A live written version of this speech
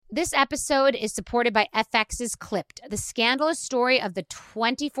This episode is supported by FX's Clipped, the scandalous story of the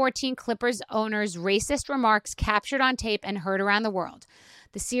 2014 Clippers owner's racist remarks captured on tape and heard around the world.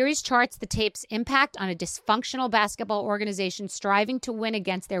 The series charts the tape's impact on a dysfunctional basketball organization striving to win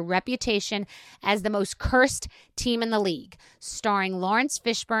against their reputation as the most cursed team in the league, starring Lawrence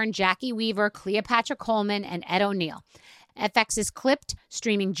Fishburne, Jackie Weaver, Cleopatra Coleman, and Ed O'Neill. FX's Clipped,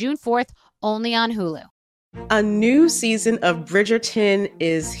 streaming June 4th, only on Hulu. A new season of Bridgerton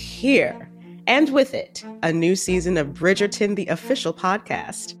is here. And with it, a new season of Bridgerton, the official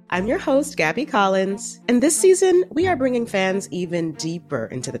podcast. I'm your host, Gabby Collins, and this season, we are bringing fans even deeper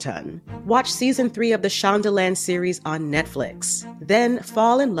into the ton. Watch season 3 of the Shondaland series on Netflix. Then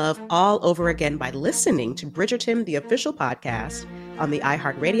fall in love all over again by listening to Bridgerton, the official podcast, on the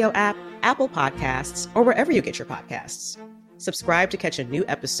iHeartRadio app, Apple Podcasts, or wherever you get your podcasts. Subscribe to catch a new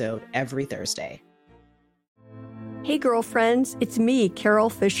episode every Thursday. Hey girlfriends, it's me,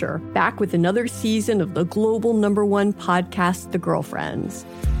 Carol Fisher, back with another season of the global #1 podcast, The Girlfriends.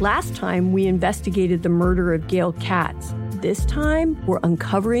 Last time, we investigated the murder of Gail Katz. This time, we're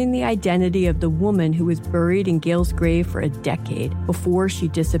uncovering the identity of the woman who was buried in Gail's grave for a decade before she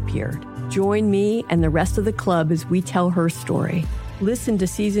disappeared. Join me and the rest of the club as we tell her story. Listen to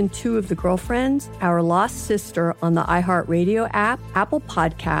Season 2 of The Girlfriends, Our Lost Sister on the iHeartRadio app, Apple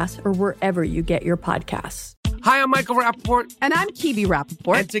Podcasts, or wherever you get your podcasts. Hi, I'm Michael Rappaport. And I'm Kibi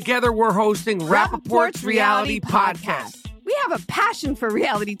Rappaport. And together we're hosting Rappaport's Reality Podcast. We have a passion for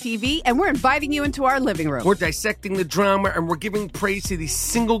reality TV, and we're inviting you into our living room. We're dissecting the drama, and we're giving praise to the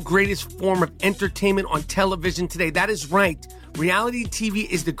single greatest form of entertainment on television today. That is right. Reality TV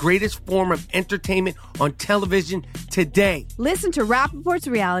is the greatest form of entertainment on television today. Listen to Rappaport's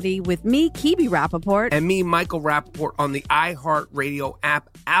Reality with me, Kibi Rappaport. And me, Michael Rappaport, on the iHeartRadio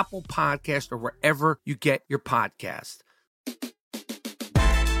app, Apple Podcast, or wherever you get your podcast.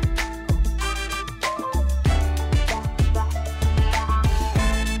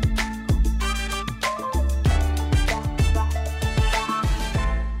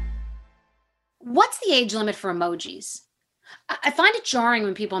 What's the age limit for emojis? I find it jarring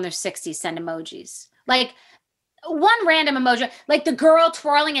when people in their 60s send emojis. Like one random emoji, like the girl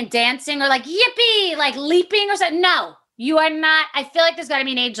twirling and dancing, or like yippee, like leaping or something. No, you are not. I feel like there's got to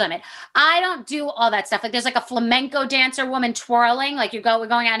be an age limit. I don't do all that stuff. Like there's like a flamenco dancer woman twirling, like we're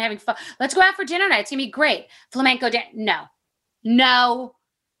going out and having fun. Let's go out for dinner tonight. It's gonna be great. Flamenco dance. No.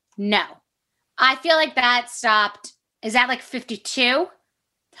 I feel like that stopped. Is that like 52?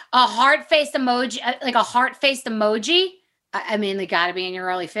 A heart-faced emoji, like a heart-faced emoji. I mean, they got to be in your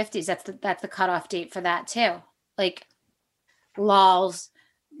early 50s. That's the cutoff date for that too. Like, lols.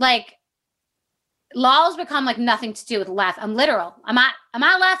 Like, lols become like nothing to do with laugh. I'm literal. I'm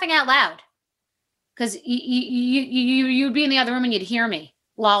not laughing out loud. Because you'd be in the other room and you'd hear me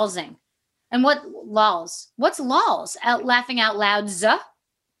lolsing. And what lols? What's lols? Laughing out loud.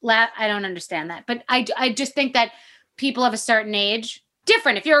 I don't understand that. But I just think that people of a certain age,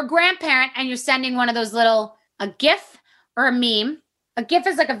 different. If you're a grandparent and you're sending one of those a GIF or a meme, a GIF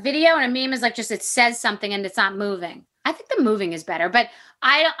is like a video and a meme is like just it says something and it's not moving. I think the moving is better, but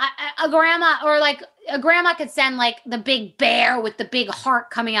a grandma could send like the big bear with the big heart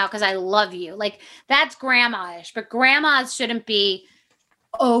coming out because I love you. Like that's grandma-ish, but grandmas shouldn't be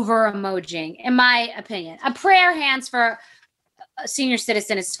over emojiing, in my opinion. A prayer hands for a senior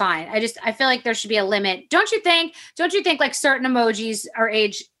citizen is fine. I feel like there should be a limit. Don't you think like certain emojis are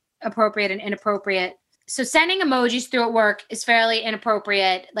age appropriate and inappropriate? So sending emojis through at work is fairly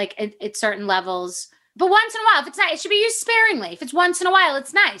inappropriate, like at certain levels. But once in a while, if it's not, it should be used sparingly. If it's once in a while,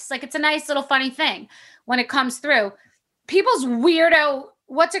 it's nice. Like it's a nice little funny thing when it comes through. People's weirdo,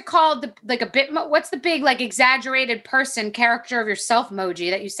 what's it called? What's the big like exaggerated person character of yourself emoji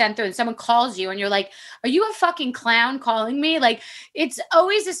that you send through and someone calls you and you're like, are you a fucking clown calling me? Like it's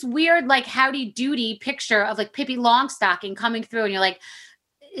always this weird like howdy doody picture of like Pippi Longstocking coming through and you're like,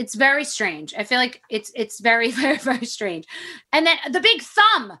 it's very strange. I feel like it's very, very, very strange. And then the big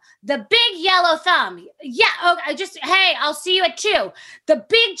thumb, the big yellow thumb. Yeah. Hey, I'll see you at 2. The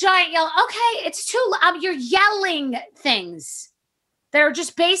big giant yellow. Okay. It's too, you're yelling things that are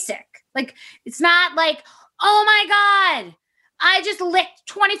just basic. Like, it's not like, oh my God, I just licked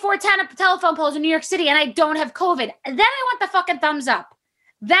 24 telephone poles in New York City and I don't have COVID. Then I want the fucking thumbs up.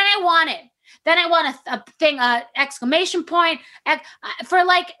 Then I want it. Then I want a thing, exclamation point for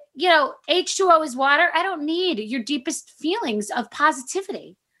like, H2O is water. I don't need your deepest feelings of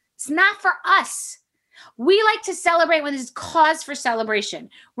positivity. It's not for us. We like to celebrate when there's cause for celebration.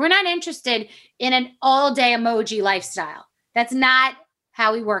 We're not interested in an all-day emoji lifestyle. That's not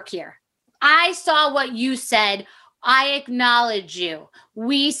how we work here. I saw what you said I acknowledge you.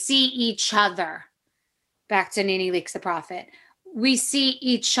 We see each other. Back to Nene Leakes the Prophet. We see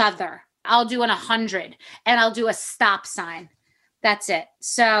each other. I'll do an 100 and I'll do a stop sign. That's it.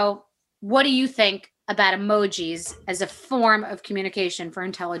 So what do you think about emojis as a form of communication for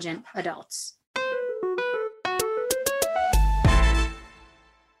intelligent adults?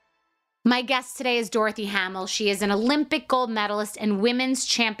 My guest today is Dorothy Hamill. She is an Olympic gold medalist and women's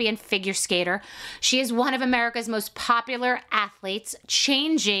champion figure skater. She is one of America's most popular athletes,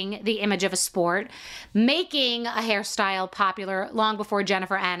 changing the image of a sport, making a hairstyle popular long before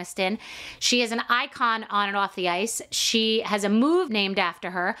Jennifer Aniston. She is an icon on and off the ice. She has a move named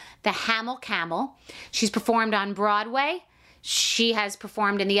after her, the Hamill Camel. She's performed on Broadway. She has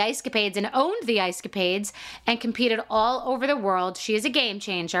performed in the Ice Capades and owned the Ice Capades and competed all over the world. She is a game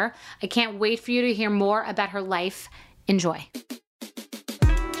changer. I can't wait for you to hear more about her life. Enjoy.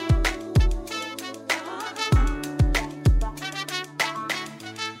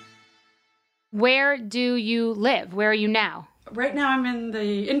 Where do you live? Where are you now? Right now I'm in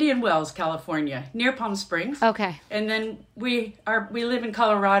the Indian Wells, California, near Palm Springs. Okay. And then we live in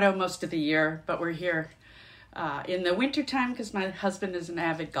Colorado most of the year, but we're here in the wintertime because my husband is an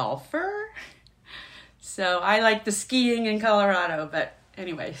avid golfer. So I like the skiing in Colorado, but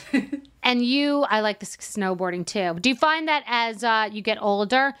anyway. And I like the snowboarding too. Do you find that as you get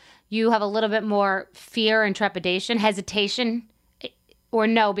older, you have a little bit more fear and trepidation, hesitation, or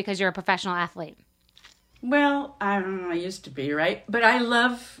no, because you're a professional athlete? Well, I used to be, right? But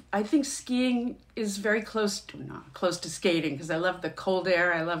I think skiing is very close to skating because I love the cold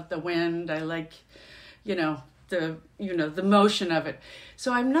air. I love the wind. I like, the motion of it.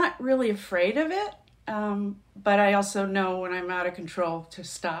 So I'm not really afraid of it. But I also know when I'm out of control to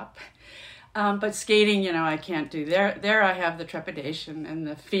stop. But skating, I can't do. There I have the trepidation and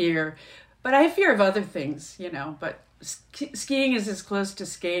the fear. But I have fear of other things, but skiing is as close to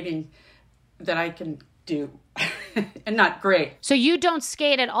skating that I can do. And not great. So you don't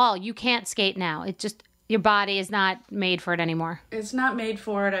skate at all. You can't skate now. It just... Your body is not made for it anymore. It's not made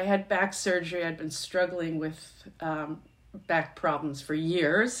for it. I had back surgery. I'd been struggling with back problems for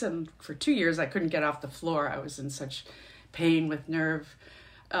years. And for 2 years, I couldn't get off the floor. I was in such pain with nerve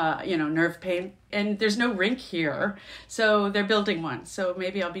pain. And there's no rink here. So they're building one. So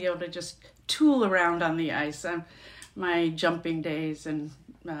maybe I'll be able to just tool around on the ice. My jumping days. And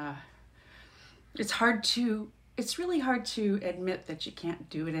it's really hard to admit that you can't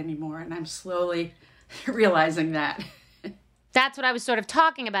do it anymore. And I'm slowly realizing that. That's what I was sort of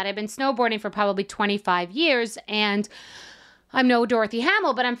talking about. I've been snowboarding for probably 25 years and I'm no Dorothy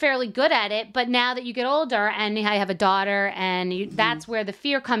Hamill, but I'm fairly good at it. But now that you get older and I have a daughter and that's where the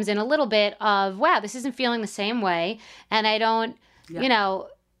fear comes in a little bit of, wow, this isn't feeling the same way. And I don't,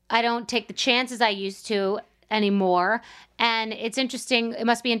 I don't take the chances I used to anymore. And it's interesting. It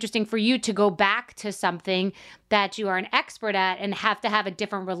must be interesting for you to go back to something that you are an expert at and have to have a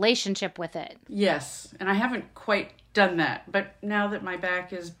different relationship with it. Yes. And I haven't quite done that. But now that my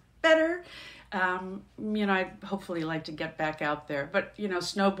back is better, I'd hopefully like to get back out there. But,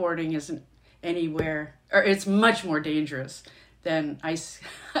 snowboarding isn't anywhere, or it's much more dangerous than ice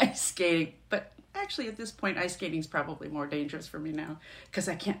skating. But actually, at this point, ice skating is probably more dangerous for me now because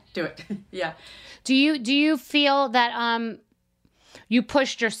I can't do it. Yeah. Do you feel that you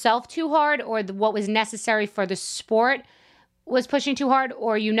pushed yourself too hard, or what was necessary for the sport was pushing too hard,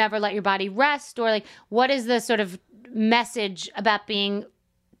 or you never let your body rest, or what is the sort of message about being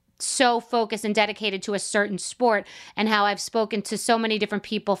so focused and dedicated to a certain sport? And how I've spoken to so many different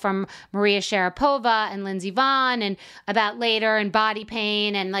people, from Maria Sharapova and Lindsey Vonn, and about later and body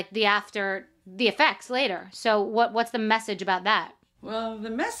pain and the effects later. So what's the message about that? Well, the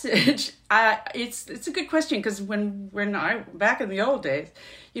message, it's a good question because when I back in the old days,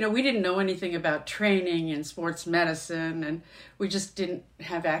 we didn't know anything about training and sports medicine, and we just didn't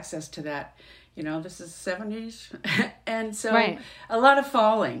have access to that. This is the 70s, and so right. A lot of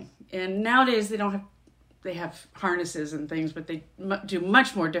falling. And nowadays they have harnesses and things, but they do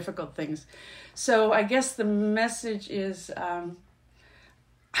much more difficult things. So I guess the message is,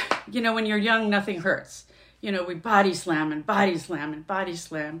 when you're young, nothing hurts. We body slam and body slam and body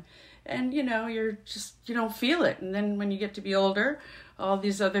slam. And, you don't feel it. And then when you get to be older, all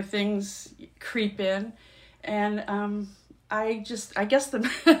these other things creep in. And I guess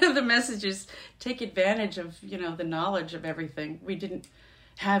the message is take advantage of, the knowledge of everything. We didn't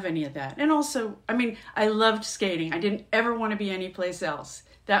have any of that. And also, I loved skating. I didn't ever want to be anyplace else.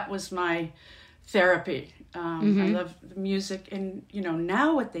 That was my therapy. I love the music. And,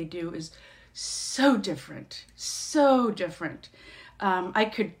 now what they do is so different.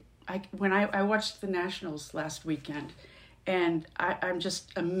 I when I watched the Nationals last weekend, and I'm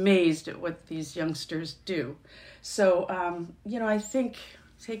just amazed at what these youngsters do. So, I think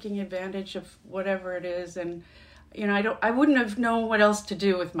taking advantage of whatever it is, and I wouldn't have known what else to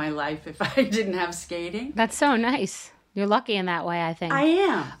do with my life if I didn't have skating. That's so nice. You're lucky in that way, I think. I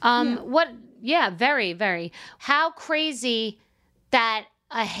am. Yeah, very, very. How crazy that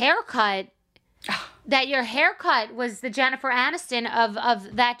that your haircut was the Jennifer Aniston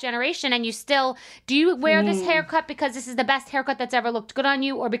of that generation, and do you wear this haircut because this is the best haircut that's ever looked good on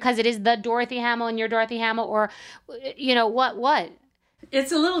you, or because it is the Dorothy Hamill and you're Dorothy Hamill, or what?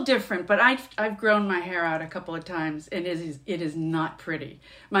 It's a little different, but I've grown my hair out a couple of times, and it is not pretty.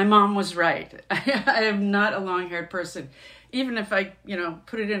 My mom was right. I am not a long-haired person. Even if I,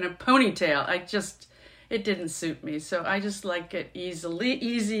 put it in a ponytail, it didn't suit me. So I just like it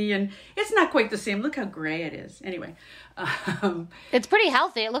easy, and it's not quite the same. Look how gray it is. Anyway. It's pretty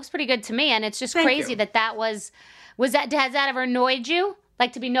healthy. It looks pretty good to me, and it's just crazy that has that ever annoyed you?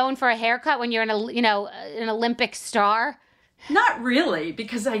 Like, to be known for a haircut when you're an Olympic star? Not really,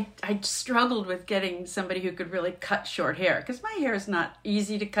 because I struggled with getting somebody who could really cut short hair, because my hair is not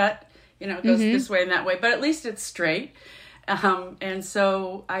easy to cut. It goes this way and that way, but at least it's straight. And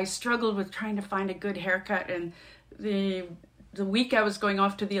so I struggled with trying to find a good haircut. And the week I was going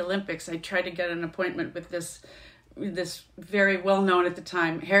off to the Olympics, I tried to get an appointment with this very well-known at the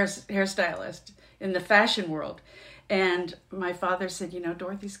time hairstylist in the fashion world. And my father said,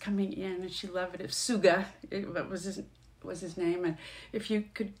 Dorothy's coming in, and she loved it. Suga, was his name, and if you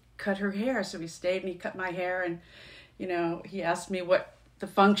could cut her hair. So we stayed, and he cut my hair, and he asked me what the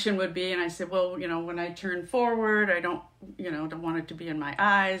function would be, and I said, well, when I turn forward, I don't want it to be in my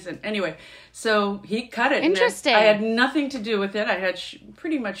eyes. And anyway, so he cut it. Interesting. I had nothing to do with it. I had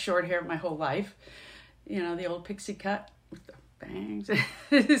pretty much short hair my whole life, the old pixie cut with the bangs.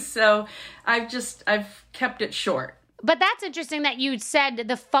 So I've kept it short. But that's interesting that you said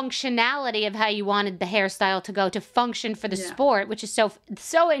the functionality of how you wanted the hairstyle to go to function for the sport, which is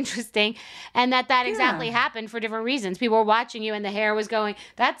so interesting, and that exactly happened for different reasons. People were watching you, and the hair was going.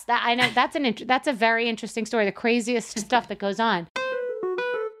 I know that's a very interesting story. The craziest stuff that goes on.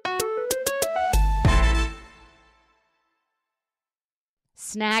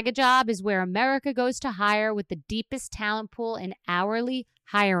 Snagajob is where America goes to hire with the deepest talent pool in hourly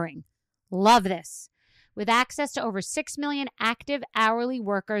hiring. Love this. With access to over 6 million active hourly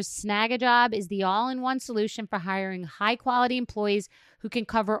workers, Snagajob is the all-in-one solution for hiring high-quality employees who can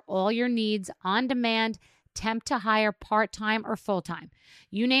cover all your needs on demand, temp to hire, part-time or full-time.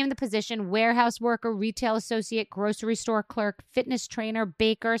 You name the position: warehouse worker, retail associate, grocery store clerk, fitness trainer,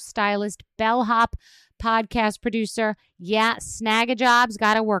 baker, stylist, bellhop, podcast producer. Yeah, Snagajob's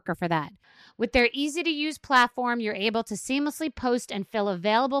got a worker for that. With their easy-to-use platform, you're able to seamlessly post and fill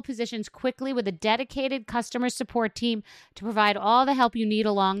available positions quickly with a dedicated customer support team to provide all the help you need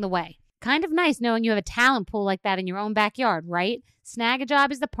along the way. Kind of nice knowing you have a talent pool like that in your own backyard, right?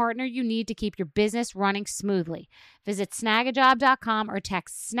 Snagajob is the partner you need to keep your business running smoothly. Visit snagajob.com or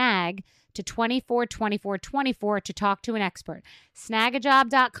text SNAG to 242424 to talk to an expert.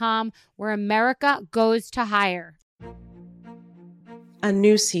 Snagajob.com, where America goes to hire. A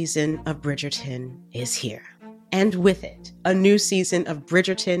new season of Bridgerton is here. And with it, a new season of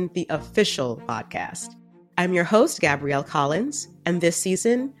Bridgerton, the official podcast. I'm your host, Gabrielle Collins, and this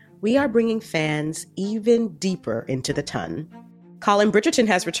season, we are bringing fans even deeper into the ton. Colin Bridgerton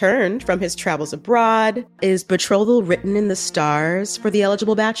has returned from his travels abroad. Is betrothal written in the stars for the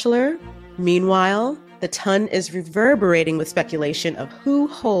eligible bachelor? Meanwhile, the ton is reverberating with speculation of who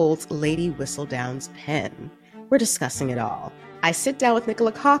holds Lady Whistledown's pen. We're discussing it all. I sit down with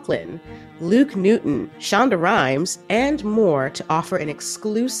Nicola Coughlan, Luke Newton, Shonda Rhimes, and more to offer an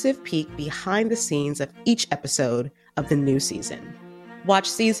exclusive peek behind the scenes of each episode of the new season. Watch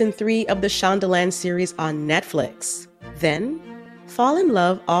season 3 of the Shondaland series on Netflix. Then, fall in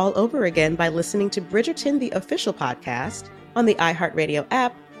love all over again by listening to Bridgerton, the official podcast, on the iHeartRadio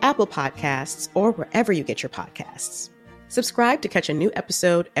app, Apple Podcasts, or wherever you get your podcasts. Subscribe to catch a new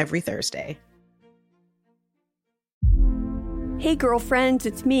episode every Thursday. Hey girlfriends,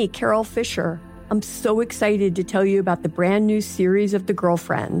 it's me, Carol Fisher. I'm so excited to tell you about the brand new series of The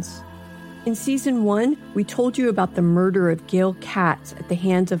Girlfriends. In season 1, we told you about the murder of Gail Katz at the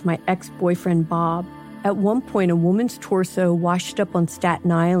hands of my ex-boyfriend Bob. At one point, a woman's torso washed up on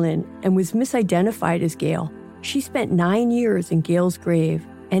Staten Island and was misidentified as Gail. She spent 9 years in Gail's grave,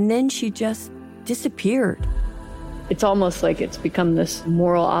 and then she just disappeared. It's almost like it's become this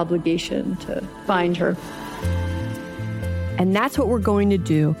moral obligation to find her. And that's what we're going to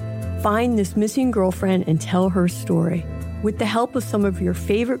do. Find this missing girlfriend and tell her story. with the help of some of your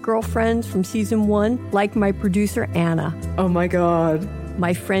favorite girlfriends from season 1, like my producer, Anna. Oh my God.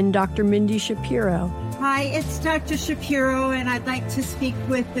 My friend, Dr. Mindy Shapiro. Hi, it's Dr. Shapiro, and I'd like to speak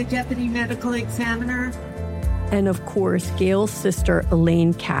with the Deputy Medical Examiner. And of course, Gail's sister,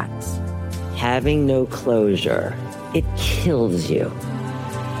 Elaine Katz. Having no closure, it kills you.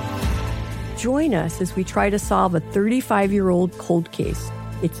 Join us as we try to solve a 35-year-old cold case.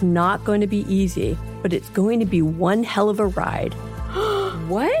 It's not going to be easy, but it's going to be one hell of a ride.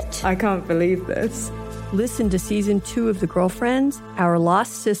 What? I can't believe this. Listen to season 2 of The Girlfriends, Our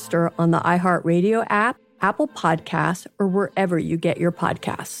Lost Sister on the iHeartRadio app, Apple Podcasts, or wherever you get your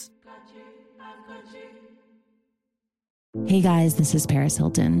podcasts. Hey guys, this is Paris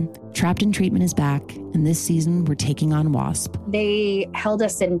Hilton. Trapped in Treatment is back, and this season we're taking on WASP. They held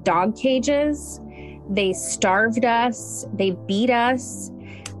us in dog cages. They starved us. They beat us.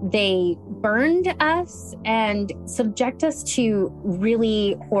 They burned us and subject us to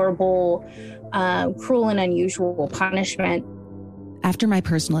really horrible, cruel and unusual punishment. After my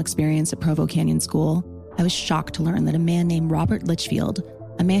personal experience at Provo Canyon School, I was shocked to learn that a man named Robert Litchfield,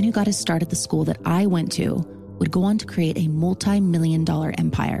 a man who got his start at the school that I went to, would go on to create a multi-million-dollar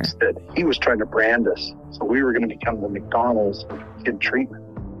empire. He was trying to brand us, so we were going to become the McDonald's of kid treatment.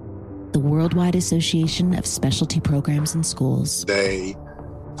 The Worldwide Association of Specialty Programs in Schools. They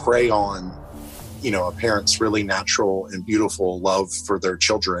prey on, a parent's really natural and beautiful love for their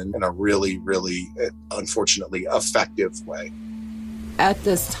children in a really, really, unfortunately, effective way. At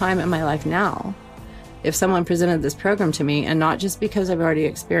this time in my life now, if someone presented this program to me, and not just because I've already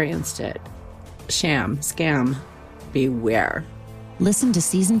experienced it, sham, scam, beware. Listen to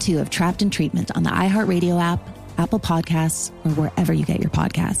season 2 of Trapped in Treatment on the iHeartRadio app, Apple Podcasts, or wherever you get your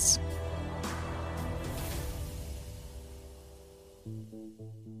podcasts.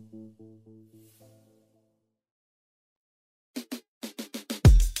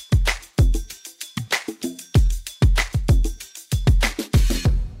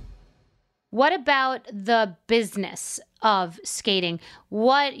 What about the business of skating?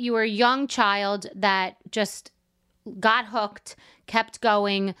 You were a young child that just got hooked, kept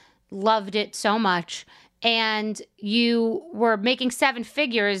going, loved it so much, and you were making 7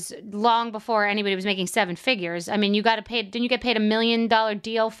 figures long before anybody was making 7 figures. I mean, didn't you get paid $1 million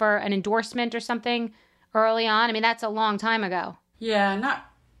deal for an endorsement or something early on? I mean, that's a long time ago. Yeah, not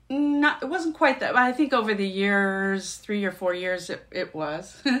it wasn't quite that. I think over the years, 3 or 4 years, it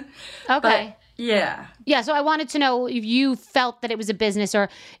was. Okay. But, yeah. Yeah, so I wanted to know if you felt that it was a business, or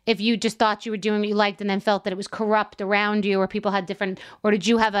if you just thought you were doing what you liked and then felt that it was corrupt around you, or people had or did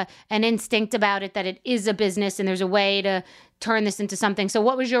you have an instinct about it that it is a business and there's a way to turn this into something? So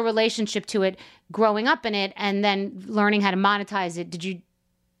what was your relationship to it growing up in it and then learning how to monetize it? Did you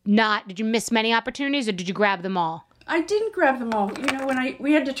miss many opportunities, or did you grab them all? I didn't grab them all. When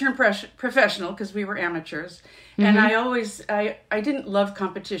we had to turn professional because we were amateurs, and I didn't love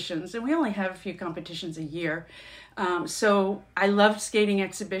competitions, and we only have a few competitions a year. So I loved skating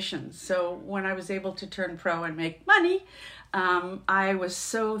exhibitions. So when I was able to turn pro and make money, I was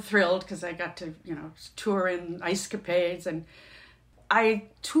so thrilled because I got to, tour in Ice Capades, and I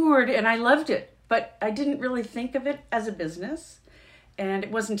toured and I loved it, but I didn't really think of it as a business. And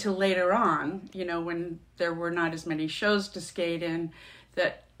it wasn't until later on, when there were not as many shows to skate in,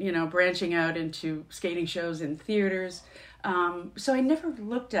 that, branching out into skating shows in theaters. So I never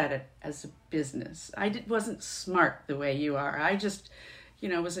looked at it as a business. Wasn't smart the way you are. I just,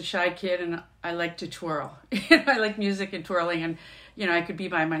 was a shy kid, and I liked to twirl. I like music and twirling, and, I could be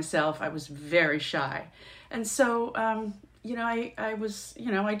by myself. I was very shy. And so, I was,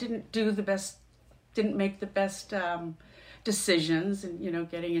 I didn't make the best decisions, and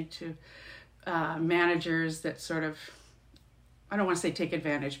getting into managers that sort of, I don't want to say take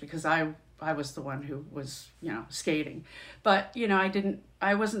advantage, because I was the one who was skating, but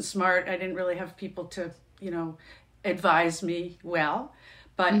I wasn't smart. I didn't really have people to advise me well,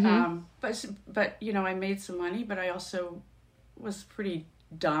 but but I made some money, but I also was pretty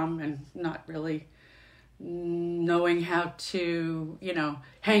dumb and not really knowing how to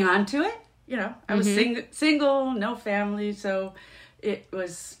hang on to it. I was single, no family, so it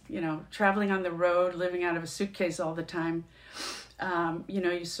was, traveling on the road, living out of a suitcase all the time.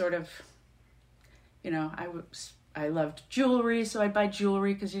 You sort of, I loved jewelry, so I'd buy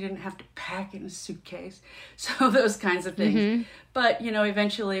jewelry because you didn't have to pack in a suitcase. So those kinds of things. But,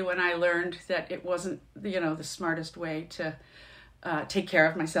 eventually when I learned that it wasn't, the smartest way to take care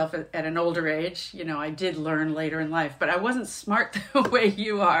of myself at an older age, I did learn later in life, but I wasn't smart the way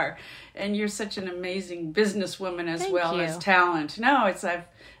you are. And you're such an amazing businesswoman as well as talent. No, I've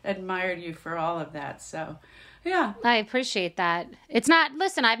admired you for all of that. So, Yeah. I appreciate that. It's not,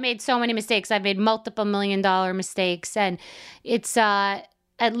 listen, I've made so many mistakes. I've made multiple $1 million mistakes. And it's,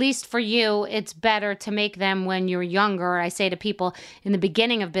 at least for you, it's better to make them when you're younger. I say to people in the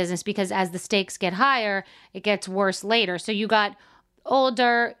beginning of business, because as the stakes get higher, it gets worse later. So you got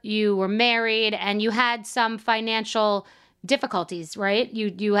older, you were married, and you had some financial difficulties, right?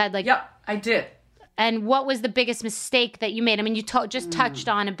 You had like... Yep, I did. And what was the biggest mistake that you made? I mean, you just touched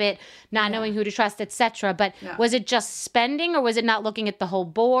on a bit, not knowing who to trust, etc. But was it just spending, or was it not looking at the whole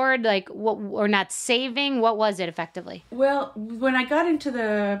board, like, or not saving? What was it effectively? Well, when I got into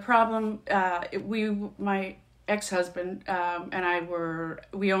the problem, my ex-husband and I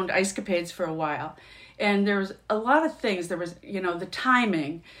we owned Ice Capades for a while, and there was a lot of things. There was, the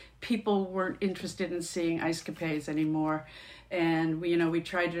timing. People weren't interested in seeing Ice Capades anymore, and we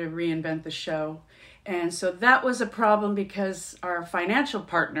tried to reinvent the show. And so that was a problem because our financial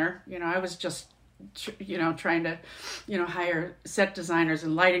partner, I was just, trying to, hire set designers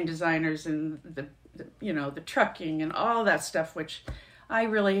and lighting designers and the trucking and all that stuff, which I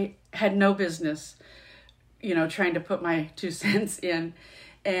really had no business, trying to put my 2 cents in.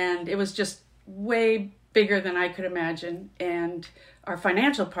 And it was just way bigger than I could imagine. And our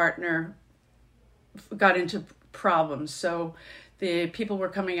financial partner got into problems. So the people were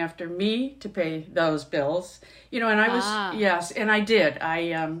coming after me to pay those bills, and I was, yes, and I did.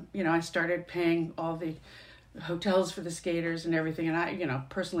 I started paying all the hotels for the skaters and everything. And I,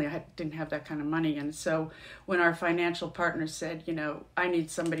 personally, I didn't have that kind of money. And so when our financial partner said, I need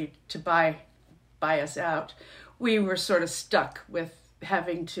somebody to buy us out, we were sort of stuck with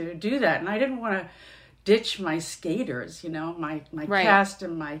having to do that. And I didn't want to ditch my skaters, my right. cast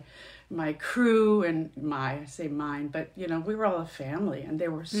and my crew and I say mine, but we were all a family, and they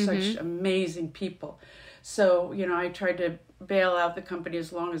were such amazing people. So, I tried to bail out the company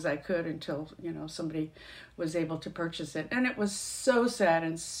as long as I could until, somebody was able to purchase it. And it was so sad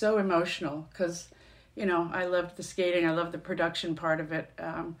and so emotional because, I loved the skating. I loved the production part of it.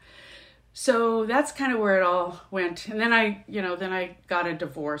 So that's kind of where it all went. And then I got a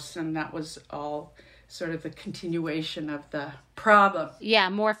divorce, and that was all sort of the continuation of the problem. Yeah,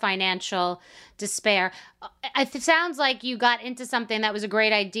 more financial despair. It sounds like you got into something that was a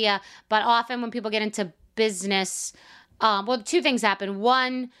great idea, but often when people get into business, two things happen.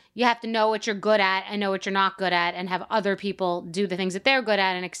 One, you have to know what you're good at and know what you're not good at, and have other people do the things that they're good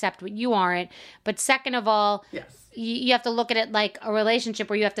at and accept what you aren't. But second of all, yes, you have to look at it like a relationship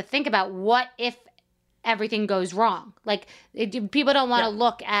where you have to think about what if everything goes wrong. Like, people don't want to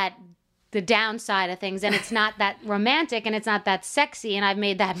look at the downside of things, and it's not that romantic and it's not that sexy. And I've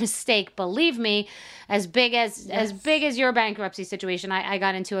made that mistake, believe me, as big as your bankruptcy situation. I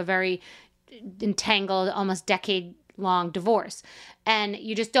got into a very entangled, almost decade-long divorce, and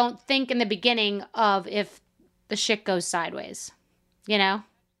you just don't think in the beginning of if the shit goes sideways,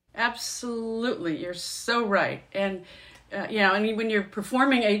 Absolutely, you're so right. And I mean, when you're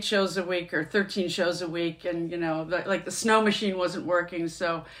performing 8 shows a week or 13 shows a week, and like the snow machine wasn't working,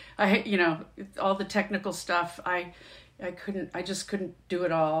 so all the technical stuff, I just couldn't do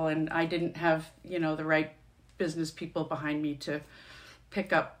it all, and I didn't have the right business people behind me to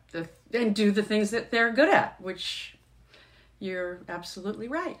pick up and do the things that they're good at, which you're absolutely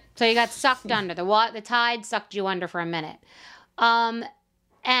right. So you got sucked under the tide sucked you under for a minute,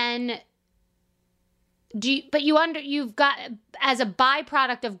 and. You've got, as a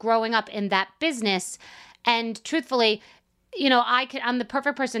byproduct of growing up in that business, and truthfully, I'm the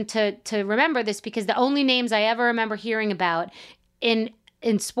perfect person to remember this, because the only names I ever remember hearing about in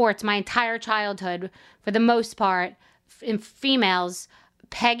sports my entire childhood, for the most part, in females,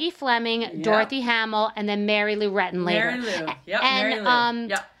 Peggy Fleming, Dorothy Hamill, and then Mary Lou Retton later. Mary Lou. Yep, and Mary Lou.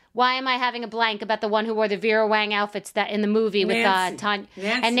 Yep. Why am I having a blank about the one who wore the Vera Wang outfits that in the movie with Tanya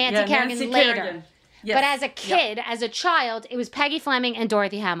and Nancy Kerrigan later? Kerrigan. Yes. But as a kid, as a child, it was Peggy Fleming and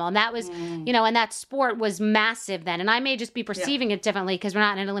Dorothy Hamill. And that was, and that sport was massive then. And I may just be perceiving it differently because we're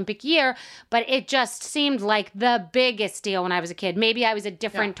not in an Olympic year, but it just seemed like the biggest deal when I was a kid. Maybe I was a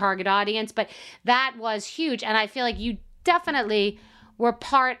different target audience, but that was huge. And I feel like you definitely were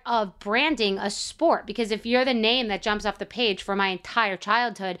part of branding a sport, because if you're the name that jumps off the page for my entire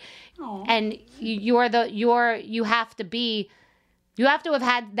childhood, and you have to have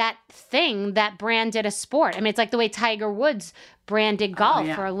had that thing that branded a sport. I mean, it's like the way Tiger Woods branded golf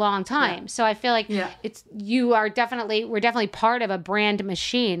for a long time. So I feel like we're definitely part of a brand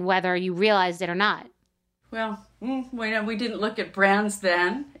machine, whether you realized it or not. Well, we didn't look at brands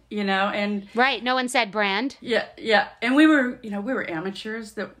then, and right. No one said brand. Yeah. And we were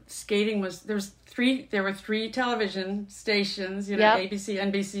amateurs. That skating was, there were 3 television stations, ABC,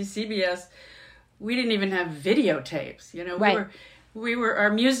 NBC, CBS. we didn't even have videotapes. You know, Right. our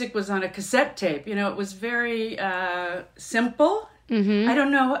music was on a cassette tape. You know, it was very simple. Mm-hmm. I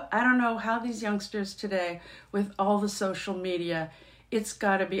don't know how these youngsters today, with all the social media, it's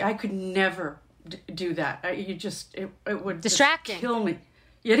got to be. I could never do that. It would Distracting. just kill me.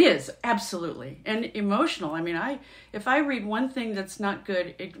 It is, absolutely, and emotional. I mean, if I read one thing that's not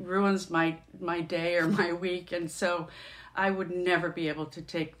good, it ruins my day or my week, and so I would never be able to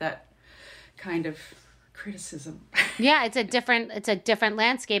take that kind of criticism. Yeah, it's a different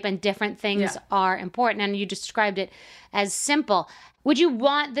landscape, and different things are important, and you described it as simple. Would you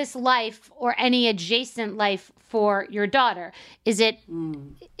want this life or any adjacent life for your daughter? Is it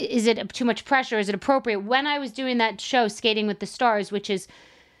too much pressure? Is it appropriate? When I was doing that show, Skating with the Stars, which is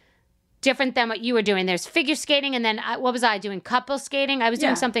different than what you were doing. There's figure skating, and then what was I doing? Couple skating? I was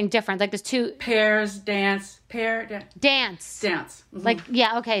doing something different. Like there's two... Pairs, dance. Dance. Mm-hmm. Like,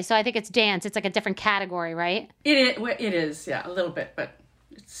 yeah, okay, so I think it's dance. It's like a different category, right? It is, yeah, a little bit, but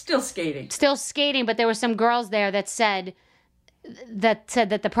it's still skating. Still skating, but there were some girls there that said that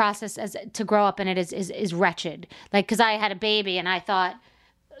the process to grow up in it is wretched. Like, because I had a baby, and I thought...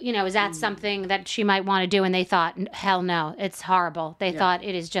 You know, is that something that she might want to do? And they thought, hell no, it's horrible. They thought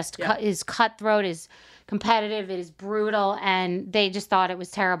it is just is cutthroat, is competitive, it is brutal, and they just thought it was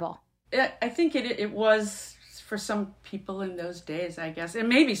terrible. I think it was for some people in those days, I guess, and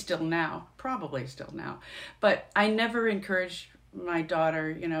maybe still now, probably still now. But I never encouraged my daughter,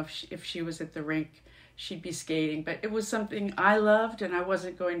 you know, if she was at the rink, she'd be skating, but it was something I loved, and I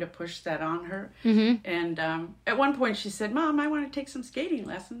wasn't going to push that on her. Mm-hmm. And at one point she said, "Mom, I want to take some skating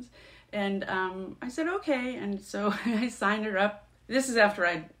lessons." And I said, "Okay." And so I signed her up. This is after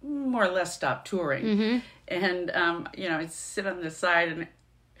I more or less stopped touring. Mm-hmm. And, you know, I'd sit on the side and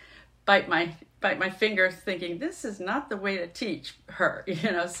bite my finger thinking, this is not the way to teach her,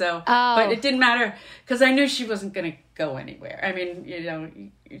 you know, so, but it didn't matter because I knew she wasn't going to go anywhere. I mean, you know,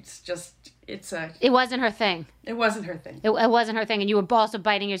 it wasn't her thing. It wasn't her thing. It wasn't her thing. And you were also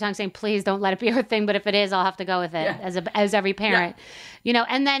biting your tongue saying, please don't let it be her thing. But if it is, I'll have to go with it as every parent, you know,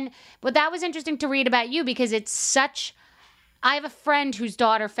 and then, but that was interesting to read about you because I have a friend whose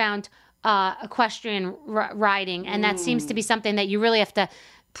daughter found equestrian riding, and that seems to be something that you really have to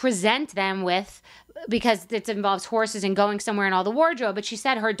present them with because it involves horses and going somewhere and all the wardrobe. But she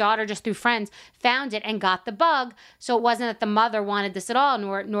said her daughter, just through friends, found it and got the bug. So it wasn't that the mother wanted this at all,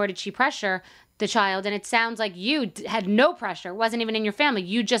 nor did she pressure the child. And it sounds like you had no pressure. It wasn't even in your family.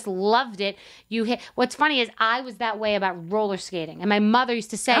 You just loved it. What's funny is I was that way about roller skating. And my mother used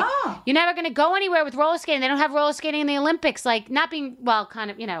to say, you're never going to go anywhere with roller skating. They don't have roller skating in the Olympics. Like, not being, well,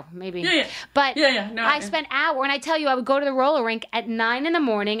 kind of, you know, maybe. Yeah. But No, I spent hours, and I tell you, I would go to the roller rink at 9 in the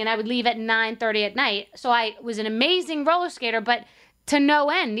morning, and I would leave at 9:30 at night. So I was an amazing roller skater, but to no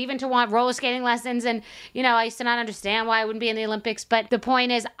end, even to want roller skating lessons. And, you know, I used to not understand why I wouldn't be in the Olympics. But the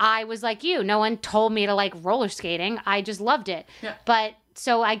point is, I was like you. No one told me to like roller skating. I just loved it. Yeah. But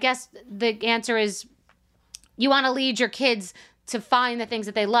so I guess the answer is you want to lead your kids to find the things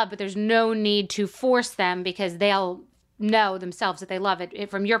that they love, but there's no need to force them because they'll know themselves that they love it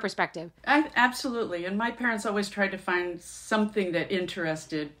from your perspective. Absolutely. And my parents always tried to find something that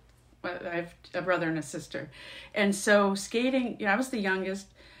interested. I have a brother and a sister. And so skating, you know, I was the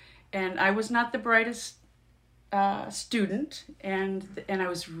youngest, and I was not the brightest student, and I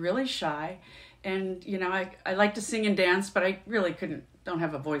was really shy. And, you know, I like to sing and dance, but I really don't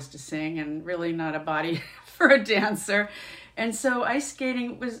have a voice to sing and really not a body for a dancer. And so ice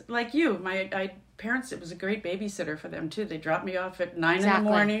skating was like you. My parents, it was a great babysitter for them too. They dropped me off at 9 in the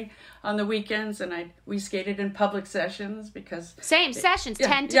morning on the weekends, and we skated in public sessions because sessions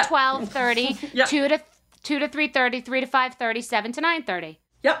 10 to 12:30, 2 to 3:30, 3 to 5:30, 7 to 9:30.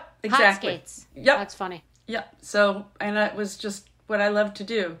 Yep, exactly. Hot skates. Yep, that's funny. Yep. So, and that was just what I loved to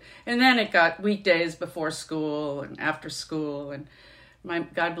do. And then it got weekdays before school and after school, and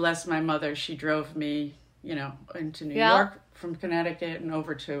God bless my mother, she drove me, you know, into New York from Connecticut and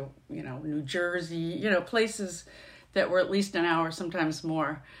over to, you know, New Jersey, you know, places that were at least an hour, sometimes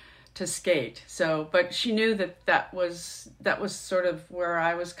more, to skate. So, but she knew that was sort of where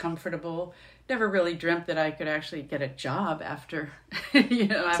I was comfortable. Never really dreamt that I could actually get a job after, you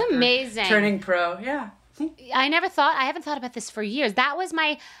know, it's amazing. Turning pro. Yeah. I haven't thought about this for years. That was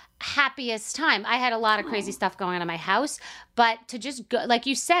my happiest time. I had a lot of crazy stuff going on in my house, but to just go, like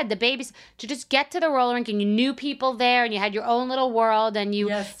you said, the babies, to just get to the roller rink and you knew people there and you had your own little world and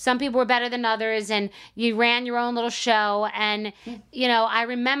some people were better than others and you ran your own little show. And, you know, I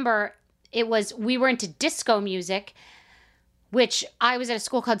remember we were into disco music, which I was at a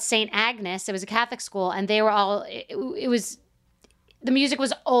school called St. Agnes. It was a Catholic school, and they were all, it was the music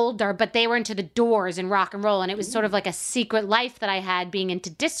was older, but they were into the Doors and rock and roll. And it was sort of like a secret life that I had being into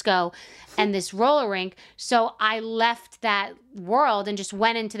disco and this roller rink. So I left that world and just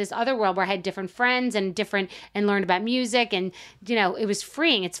went into this other world where I had different friends and learned about music. And, you know, it was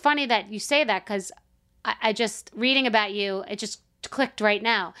freeing. It's funny that you say that because I just, reading about you, it just clicked right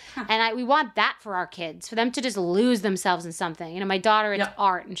now. And we want that for our kids, for them to just lose themselves in something. You know, my daughter, it's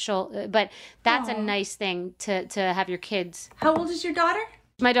art, and but that's a nice thing to have your kids. How old is your daughter?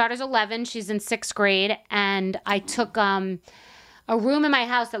 My daughter's 11. She's in 6th grade. And I took a room in my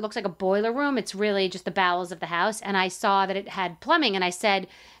house that looks like a boiler room. It's really just the bowels of the house. And I saw that it had plumbing. And I said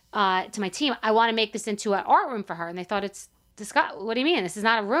to my team, I want to make this into an art room for her. And they thought, what do you mean? This is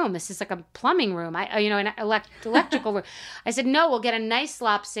not a room. This is like a plumbing room. An electrical room. I said, no, we'll get a nice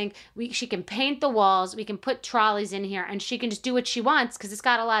slop sink. She can paint the walls. We can put trolleys in here, and she can just do what she wants because it's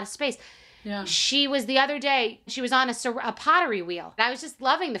got a lot of space. Yeah. She was the other day, she was on a pottery wheel. I was just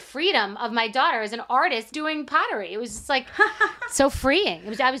loving the freedom of my daughter as an artist doing pottery. It was just like so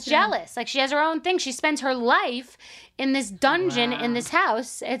freeing. I was jealous. Like, she has her own thing. She spends her life in this dungeon in this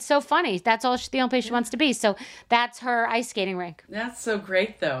house. It's so funny. That's the only place she wants to be. So that's her ice skating rink. That's so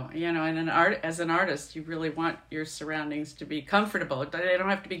great, though. You know, and as an artist, you really want your surroundings to be comfortable. They don't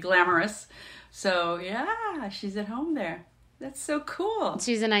have to be glamorous. So yeah, she's at home there. That's so cool.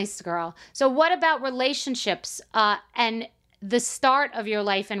 She's a nice girl. So what about relationships and the start of your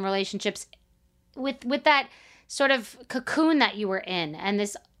life and relationships with that sort of cocoon that you were in and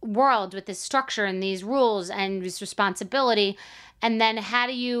this world with this structure and these rules and this responsibility? And then how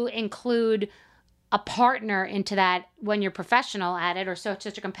do you include a partner into that when you're professional at it or such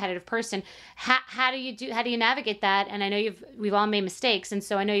a competitive person? How do you navigate that? And I know we've all made mistakes. And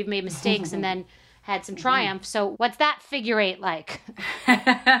so I know you've made mistakes and then had some triumph. So what's that figure eight like?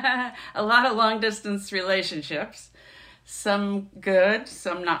 A lot of long distance relationships. Some good,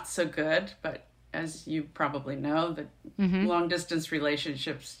 some not so good. But as you probably know, that long distance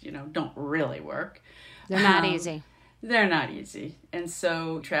relationships, don't really work. They're not easy. They're not easy. And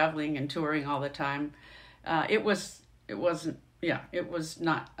so traveling and touring all the time, it was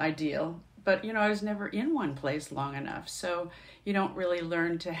not ideal. But, I was never in one place long enough. So you don't really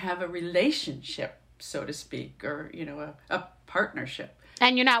learn to have a relationship, so to speak, or, a partnership.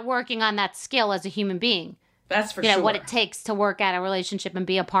 And you're not working on that skill as a human being. That's for sure. What it takes to work at a relationship and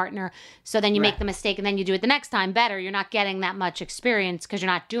be a partner. So then you make the mistake and then you do it the next time better. You're not getting that much experience because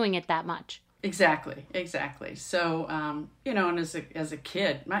you're not doing it that much. Exactly. So, and as a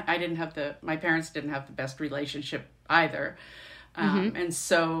kid, my parents didn't have the best relationship either. And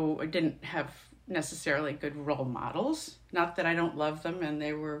so I didn't have necessarily good role models. Not that I don't love them, and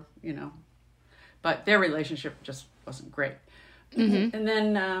they were, but their relationship just wasn't great. And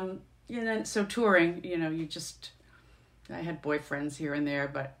then, so touring, I had boyfriends here and there,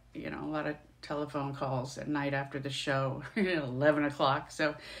 but, a lot of telephone calls at night after the show, 11 o'clock.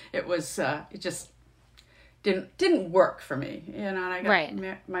 So it was, it just didn't work for me. And I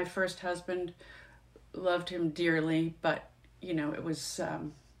got my first husband, loved him dearly, but it was,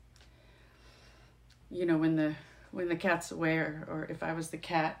 when the cat's away or if I was the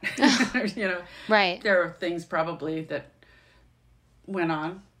cat, there are things probably that went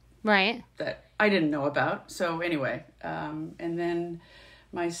on that I didn't know about. So anyway, and then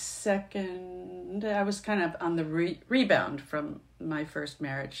my second, I was kind of on the rebound from my first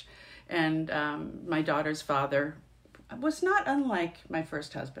marriage, and my daughter's father was not unlike my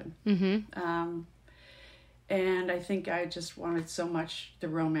first husband. And I think I just wanted so much the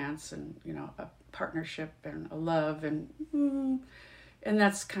romance and, a partnership and a love. And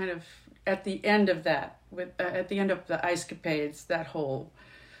that's kind of at the end of that, at the end of the Ice Capades, that whole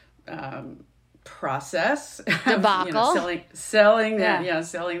process. Debacle. Selling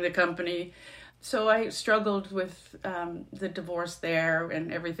the company. So I struggled with the divorce there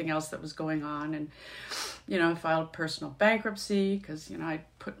and everything else that was going on. And, I filed personal bankruptcy because, I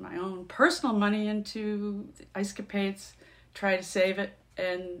put my own personal money into the Ice Capades, try to save it.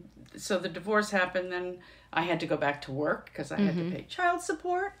 And so the divorce happened. Then I had to go back to work because I had to pay child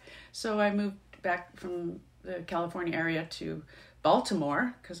support. So I moved back from the California area to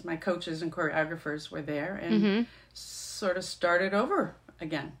Baltimore because my coaches and choreographers were there and sort of started over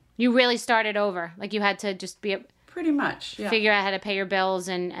again. You really started over. Like you had to just be pretty much figure out how to pay your bills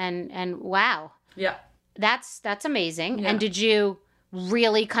and wow. Yeah. That's amazing. Yeah. And did you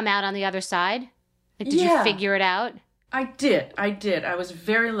really come out on the other side? Like, did you figure it out? I did. I was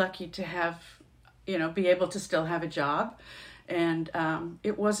very lucky to have, be able to still have a job. And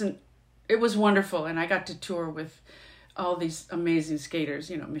it was wonderful. And I got to tour with all these amazing skaters,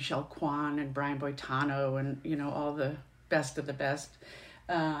 Michelle Kwan and Brian Boitano and, all the best of the best.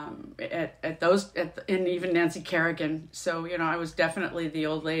 And even Nancy Kerrigan. So, I was definitely the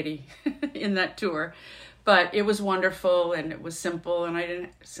old lady in that tour, but it was wonderful and it was simple, and I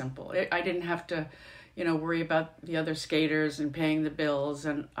didn't have to, worry about the other skaters and paying the bills.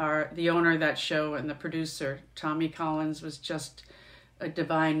 And the owner of that show and the producer, Tommy Collins, was just a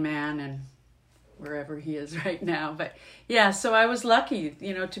divine man, and wherever he is right now. But yeah, so I was lucky,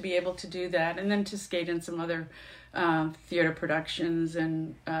 to be able to do that, and then to skate in some other theater productions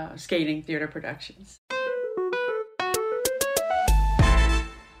and skating theater productions.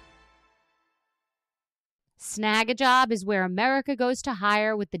 Snag-a-Job is where America goes to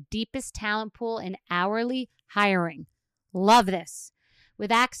hire with the deepest talent pool in hourly hiring. Love this. With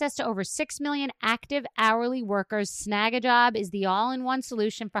access to over 6 million active hourly workers, Snag-a-Job is the all-in-one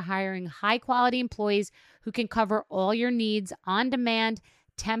solution for hiring high-quality employees who can cover all your needs on demand,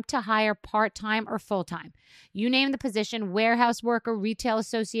 temp to hire, part-time or full-time. You name the position: warehouse worker, retail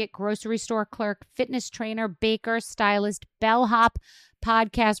associate, grocery store clerk, fitness trainer, baker, stylist, bellhop,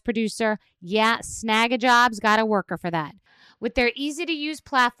 podcast producer. Yeah, Snag-a-Job's got a worker for that. With their easy-to-use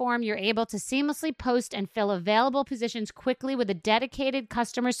platform, you're able to seamlessly post and fill available positions quickly with a dedicated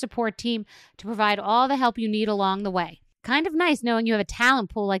customer support team to provide all the help you need along the way. Kind of nice knowing you have a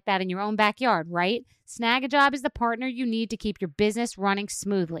talent pool like that in your own backyard, right? Snag-a-Job is the partner you need to keep your business running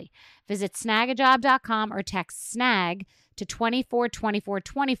smoothly. Visit snagajob.com or text SNAG to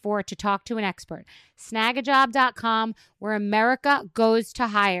 242424 to talk to an expert. Snagajob.com, where America goes to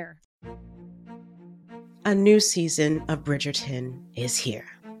hire. A new season of Bridgerton is here.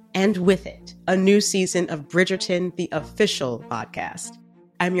 And with it, a new season of Bridgerton, the official podcast.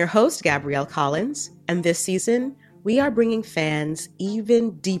 I'm your host, Gabrielle Collins, and this season, we are bringing fans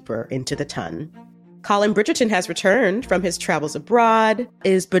even deeper into the ton. Colin Bridgerton has returned from his travels abroad.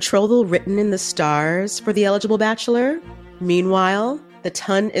 Is betrothal written in the stars for the eligible bachelor? Meanwhile, the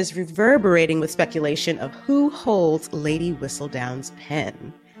ton is reverberating with speculation of who holds Lady Whistledown's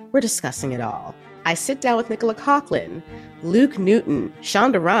pen. We're discussing it all. I sit down with Nicola Coughlan, Luke Newton,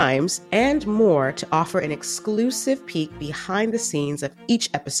 Shonda Rhimes, and more to offer an exclusive peek behind the scenes of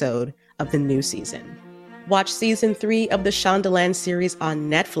each episode of the new season. Watch season 3 of the Shondaland series on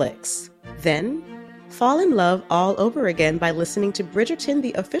Netflix. Then, fall in love all over again by listening to Bridgerton,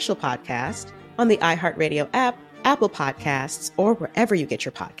 the official podcast, on the iHeartRadio app, Apple Podcasts, or wherever you get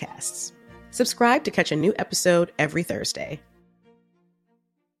your podcasts. Subscribe to catch a new episode every Thursday.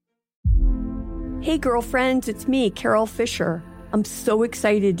 Hey girlfriends, it's me, Carol Fisher. I'm so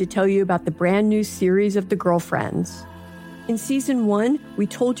excited to tell you about the brand new series of The Girlfriends. In season 1, we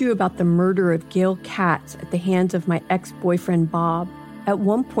told you about the murder of Gail Katz at the hands of my ex-boyfriend Bob. At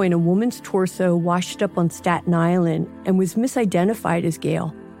one point, a woman's torso washed up on Staten Island and was misidentified as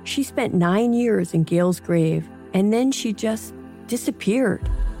Gail. She spent 9 years in Gail's grave, and then she just disappeared.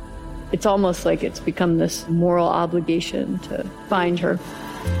 It's almost like it's become this moral obligation to find her.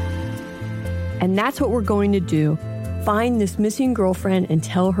 And that's what we're going to do. Find this missing girlfriend and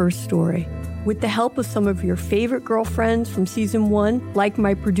tell her story. With the help of some of your favorite girlfriends from season 1, like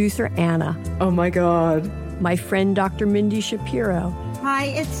my producer, Anna. Oh my God. My friend, Dr. Mindy Shapiro. Hi,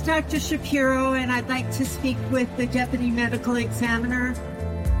 it's Dr. Shapiro, and I'd like to speak with the Deputy Medical Examiner.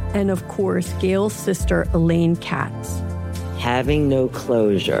 And of course, Gail's sister, Elaine Katz. Having no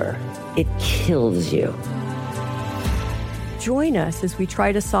closure, it kills you. Join us as we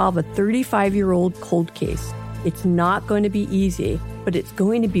try to solve a 35-year-old cold case. It's not going to be easy, but it's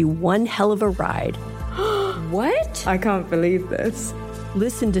going to be one hell of a ride. What? I can't believe this.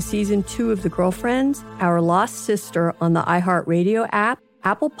 Listen to season 2 of The Girlfriends, Our Lost Sister on the iHeartRadio app,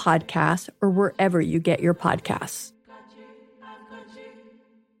 Apple Podcasts, or wherever you get your podcasts.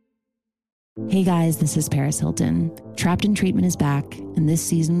 Hey guys, this is Paris Hilton. Trapped in Treatment is back, and this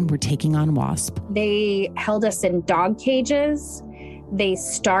season we're taking on WASP. They held us in dog cages. They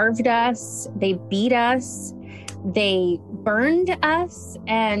starved us. They beat us. They burned us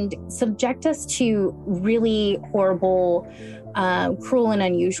and subject us to really horrible, cruel and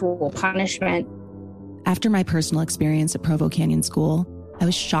unusual punishment. After my personal experience at Provo Canyon School, I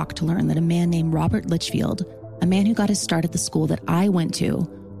was shocked to learn that a man named Robert Litchfield, a man who got his start at the school that I went to,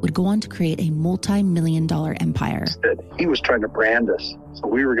 would go on to create a multi-million-dollar empire. He was trying to brand us, so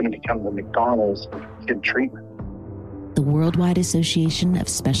we were going to become the McDonald's of kid treatment. The Worldwide Association of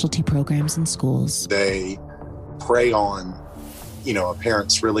Specialty Programs in Schools. They prey on, a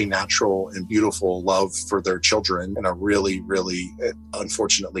parent's really natural and beautiful love for their children in a really, really,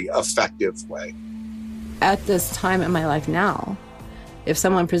 unfortunately, effective way. At this time in my life now, if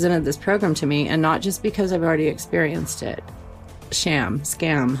someone presented this program to me, and not just because I've already experienced it, sham,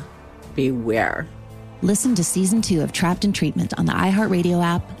 scam, beware. Listen to season 2 of Trapped in Treatment on the iHeartRadio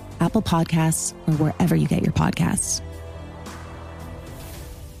app, Apple Podcasts, or wherever you get your podcasts.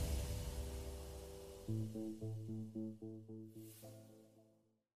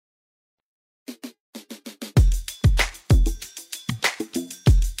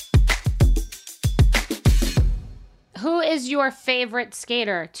 Who is your favorite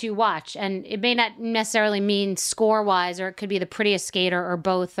skater to watch? And it may not necessarily mean score-wise, or it could be the prettiest skater or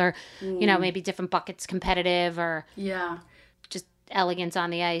both, or, you know, maybe different buckets, competitive or just elegance on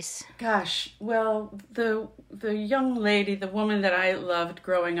the ice. Gosh, well, the young lady, the woman that I loved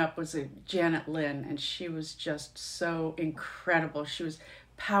growing up was Janet Lynn, and she was just so incredible. She was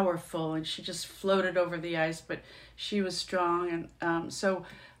powerful, and she just floated over the ice, but she was strong, and so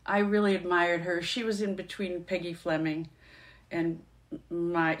I really admired her. She was in between Peggy Fleming and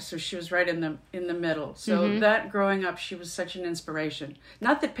so she was right in the middle. So that growing up, she was such an inspiration.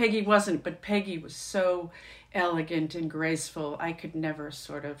 Not that Peggy wasn't, but Peggy was so elegant and graceful. I could never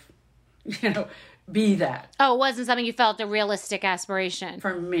sort of, be that. Oh, it wasn't something you felt a realistic aspiration?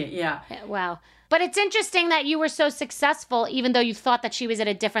 For me, yeah. Wow. But it's interesting that you were so successful, even though you thought that she was at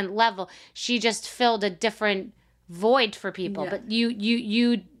a different level. She just filled a different void for people. Yeah. But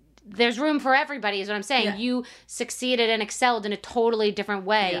you there's room for everybody is what I'm saying. Yeah. You succeeded and excelled in a totally different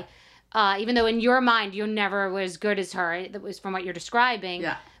way. Yeah. Even though in your mind you never were as good as her. That was from what you're describing.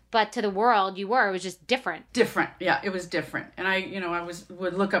 Yeah. But to the world you were. It was just different. Different. Yeah, it was different. And I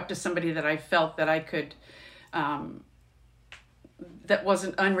would look up to somebody that I felt that I could that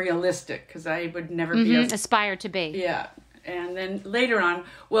wasn't unrealistic, because I would never be aspire to be. Yeah. And then later on,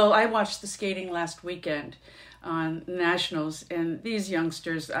 I watched the skating last weekend on Nationals, and these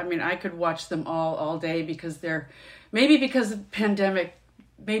youngsters, I mean, I could watch them all day, because because of the pandemic,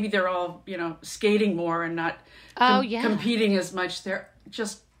 maybe they're all, skating more and not competing as much. They're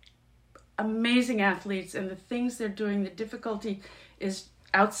just amazing athletes, and the things they're doing, the difficulty is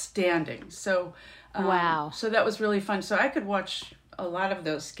outstanding. So, wow. So that was really fun. So I could watch a lot of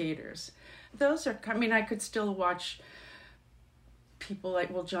those skaters. I could still watch people like,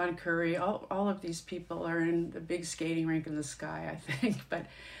 John Curry, all of these people are in the big skating rink in the sky, I think. But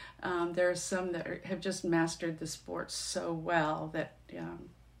there are some that have just mastered the sport so well that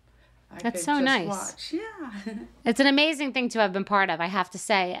that's so nice. Watch. Yeah. It's an amazing thing to have been part of, I have to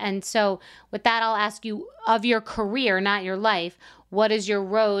say. And so with that, I'll ask you, of your career, not your life, what is your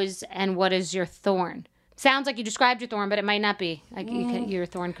rose and what is your thorn? Sounds like you described your thorn, but it might not be. Your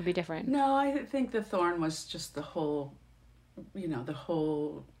thorn could be different. No, I think the thorn was just the whole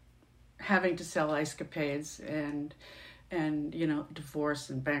having to sell ice capades and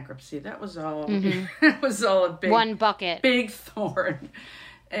divorce and bankruptcy. That was all. It was all a big one bucket, big thorn.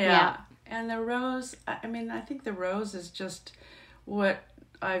 Yeah. And the rose. I think the rose is just what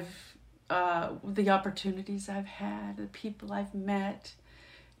I've the opportunities I've had, the people I've met.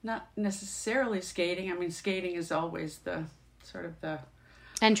 Not necessarily skating. Skating is always the sort of the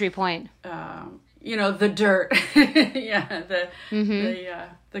entry point. The dirt, the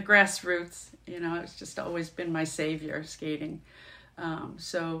grassroots, it's just always been my savior, skating.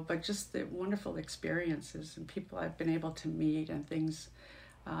 But just the wonderful experiences and people I've been able to meet and things,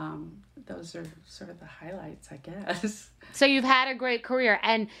 those are sort of the highlights, I guess. So you've had a great career,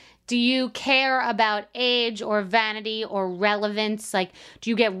 and do you care about age or vanity or relevance? Like, do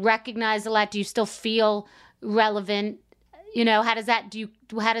you get recognized a lot? Do you still feel relevant? How does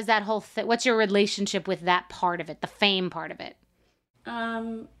that whole thing, what's your relationship with that part of it, the fame part of it?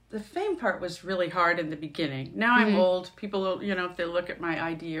 The fame part was really hard in the beginning. Now I'm old. People, if they look at my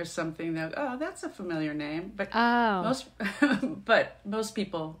ID or something, they'll, oh, that's a familiar name. But most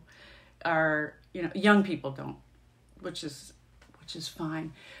people are, young people don't, which is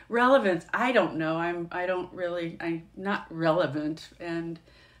fine. Relevance, I don't know. I'm not relevant, and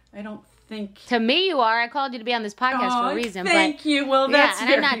I don't think. To me, you are. I called you to be on this podcast for a reason. Thank you. Well, that's and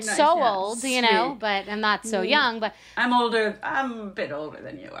I'm not nice. so old, but I'm not so young. But I'm older. I'm a bit older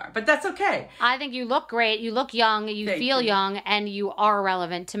than you are, but that's okay. I think you look great. You look young. You feel young, and you are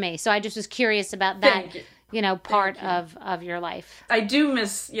relevant to me. So I just was curious about that, part of your life. I do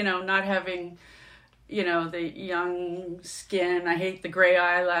miss, not having, the young skin. I hate the gray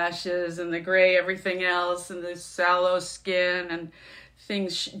eyelashes and the gray everything else and the sallow skin, and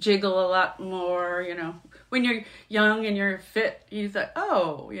things jiggle a lot more, When you're young and you're fit, you thought,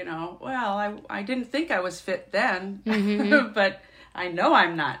 I didn't think I was fit then, but I know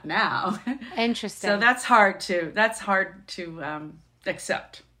I'm not now. Interesting. So that's hard to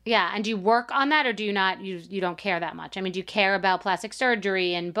accept. Yeah, and do you work on that, or do you not? You don't care that much? Do you care about plastic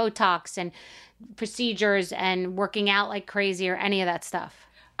surgery and Botox and procedures and working out like crazy or any of that stuff?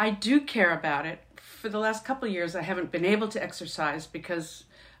 I do care about it. For the last couple of years, I haven't been able to exercise because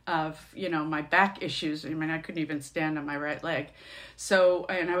of, my back issues. I mean, I couldn't even stand on my right leg. So,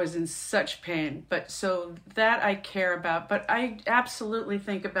 and I was in such pain. So that I care about. But I absolutely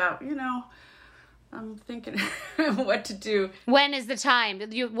think about, I'm thinking what to do. When is the time?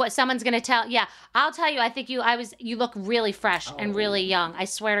 What someone's going to tell? Yeah, I'll tell you. I think you look really fresh and really young. I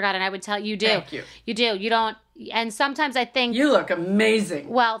swear to God, and I would tell you do. Thank you. You do. You don't. And sometimes I think you look amazing.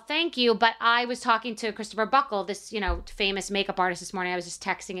 Well, thank you. But I was talking to Christopher Buckle, this famous makeup artist, this morning. I was just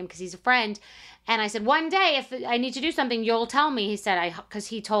texting him because he's a friend, and I said, one day if I need to do something, you'll tell me. He said, because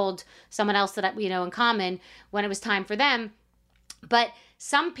he told someone else that we know in common when it was time for them. But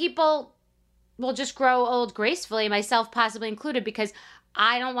some people will just grow old gracefully, myself possibly included, because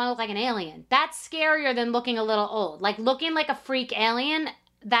I don't want to look like an alien. That's scarier than looking a little old. Like looking like a freak alien,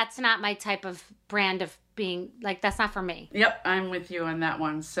 that's not my type of brand of being, like, that's not for me. Yep, I'm with you on that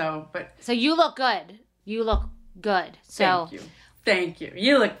one. So you look good. You look good. So Thank you.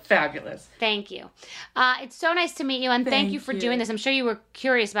 You look fabulous. Thank you. It's so nice to meet you, and thank you for doing this. I'm sure you were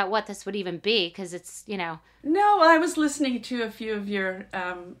curious about what this would even be, because it's, No, I was listening to a few of your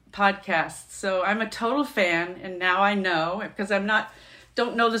podcasts, so I'm a total fan, and now I know, because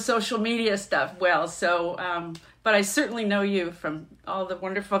don't know the social media stuff well, so, but I certainly know you from all the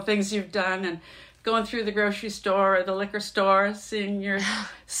wonderful things you've done, and going through the grocery store or the liquor store, seeing your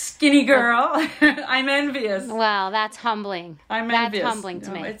skinny girl. I'm envious. Well, that's humbling. That's humbling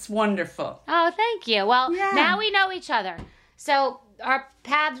to me. It's wonderful. Oh, thank you. Well, now we know each other. So our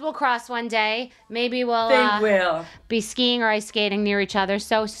paths will cross one day. Maybe we'll be skiing or ice skating near each other.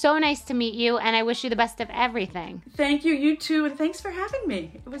 So nice to meet you, and I wish you the best of everything. Thank you. You too, and thanks for having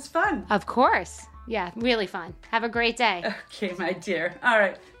me. It was fun. Of course. Yeah, really fun. Have a great day. Okay, my dear. All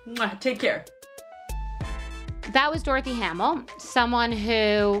right. Take care. That was Dorothy Hamill, someone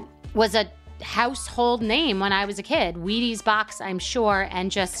who was a household name when I was a kid. Wheaties box, I'm sure,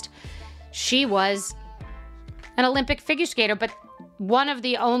 and she was an Olympic figure skater, but one of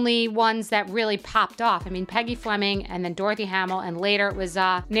the only ones that really popped off. I mean, Peggy Fleming and then Dorothy Hamill, and later it was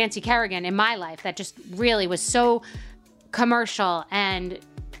Nancy Kerrigan in my life that just really was so commercial and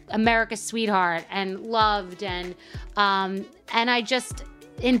America's sweetheart and loved, and I just...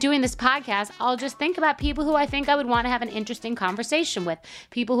 in doing this podcast, I'll just think about people who I think I would want to have an interesting conversation with.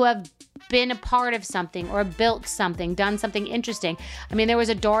 People who have been a part of something or built something, done something interesting. I mean, there was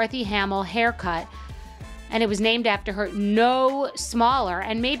a Dorothy Hamill haircut, and it was named after her, no smaller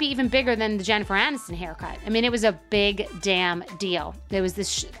and maybe even bigger than the Jennifer Aniston haircut. I mean, it was a big damn deal. There was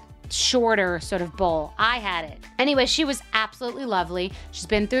this shorter sort of bowl. I had it. Anyway, she was absolutely lovely. She's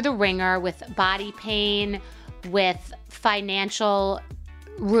been through the ringer with body pain, with financial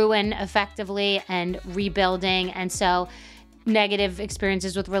ruin effectively and rebuilding, and so negative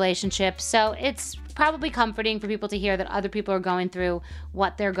experiences with relationships. So it's probably comforting for people to hear that other people are going through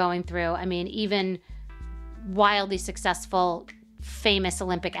what they're going through. I mean, even wildly successful, famous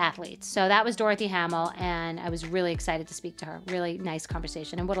Olympic athletes. So that was Dorothy Hamill, and I was really excited to speak to her. Really nice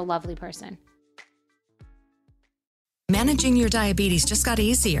conversation, and what a lovely person. Managing your diabetes just got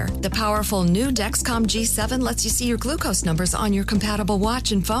easier. The powerful new Dexcom G7 lets you see your glucose numbers on your compatible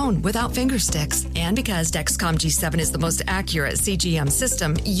watch and phone without finger sticks. And because Dexcom G7 is the most accurate CGM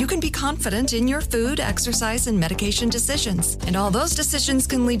system, you can be confident in your food, exercise, and medication decisions. And all those decisions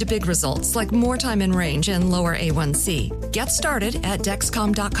can lead to big results like more time in range and lower A1C. Get started at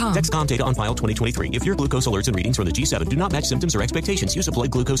Dexcom.com. Dexcom data on file 2023. If your glucose alerts and readings from the G7 do not match symptoms or expectations, use a blood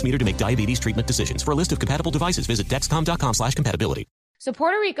glucose meter to make diabetes treatment decisions. For a list of compatible devices, visit Dexcom.com/compatibility. So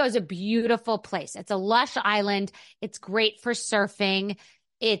Puerto Rico is a beautiful place. It's a lush island. It's great for surfing.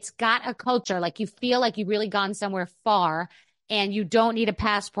 It's got a culture. Like, you feel like you've really gone somewhere far and you don't need a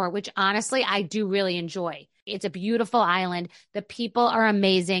passport, which honestly, I do really enjoy. It's a beautiful island. The people are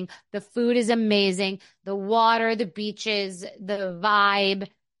amazing. The food is amazing. The water, the beaches, the vibe.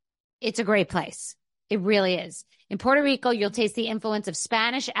 It's a great place. It really is. In Puerto Rico, you'll taste the influence of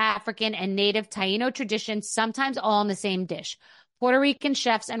Spanish, African, and native Taino traditions, sometimes all in the same dish. Puerto Rican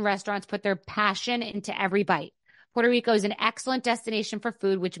chefs and restaurants put their passion into every bite. Puerto Rico is an excellent destination for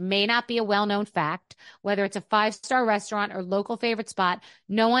food, which may not be a well-known fact. Whether it's a 5-star restaurant or local favorite spot,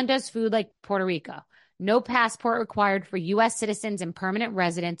 no one does food like Puerto Rico. No passport required for U.S. citizens and permanent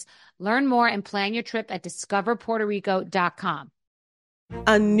residents. Learn more and plan your trip at discoverpuertorico.com.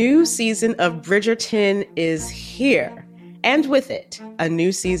 A new season of Bridgerton is here. and with it, a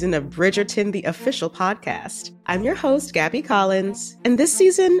new season of Bridgerton, the official podcast. I'm your host, Gabby Collins, and this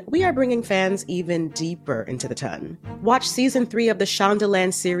season, we are bringing fans even deeper into the ton. Watch season 3 of the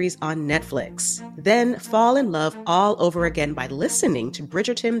Shondaland series on Netflix, then fall in love all over again by listening to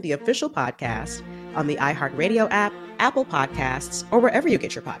Bridgerton, the official podcast, on the iHeartRadio app, Apple Podcasts, or wherever you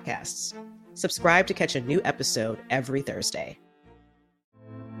get your podcasts. Subscribe to catch a new episode every Thursday.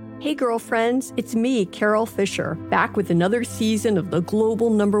 Hey girlfriends, it's me, Carol Fisher, back with another season of the global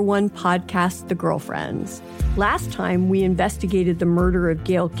 #1 podcast, The Girlfriends. Last time, we investigated the murder of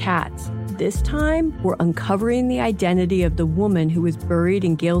Gail Katz. This time, we're uncovering the identity of the woman who was buried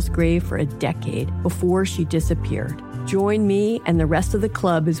in Gail's grave for a decade before she disappeared. Join me and the rest of the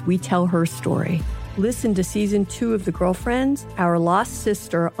club as we tell her story. Listen to Season 2 of The Girlfriends, Our Lost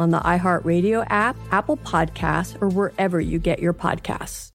Sister on the iHeartRadio app, Apple Podcasts, or wherever you get your podcasts.